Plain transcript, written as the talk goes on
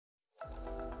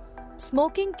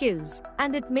Smoking kills,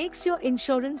 and it makes your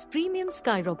insurance premium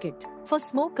skyrocket. For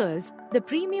smokers, the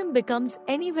premium becomes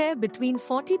anywhere between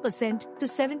 40% to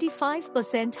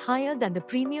 75% higher than the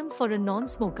premium for a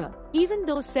non-smoker. Even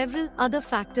though several other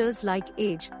factors like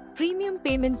age, premium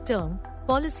payment term,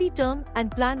 policy term, and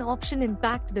plan option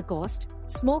impact the cost,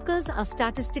 smokers are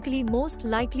statistically most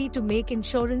likely to make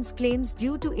insurance claims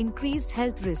due to increased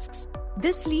health risks.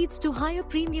 This leads to higher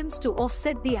premiums to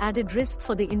offset the added risk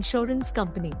for the insurance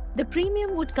company. The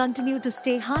premium would continue to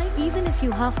stay high even if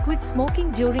you have quit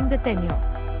smoking during the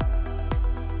tenure.